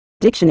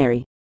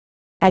Dictionary.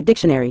 At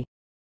dictionary.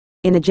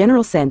 In the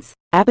general sense,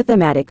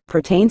 apophthegmatic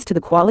pertains to the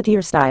quality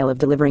or style of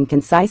delivering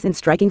concise and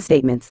striking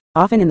statements,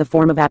 often in the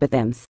form of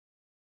apophthegms.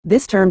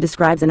 This term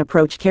describes an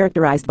approach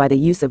characterized by the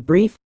use of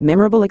brief,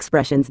 memorable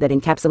expressions that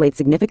encapsulate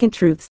significant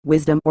truths,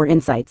 wisdom, or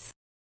insights.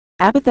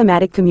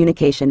 Apophthegmatic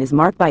communication is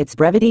marked by its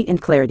brevity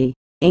and clarity,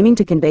 aiming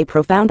to convey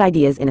profound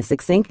ideas in a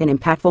succinct and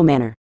impactful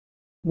manner.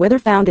 Whether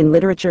found in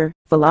literature,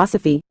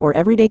 philosophy, or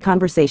everyday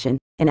conversation,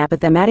 an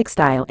apophthegmatic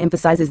style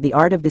emphasizes the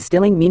art of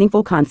distilling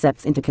meaningful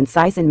concepts into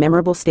concise and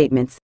memorable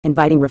statements,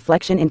 inviting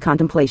reflection and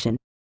contemplation.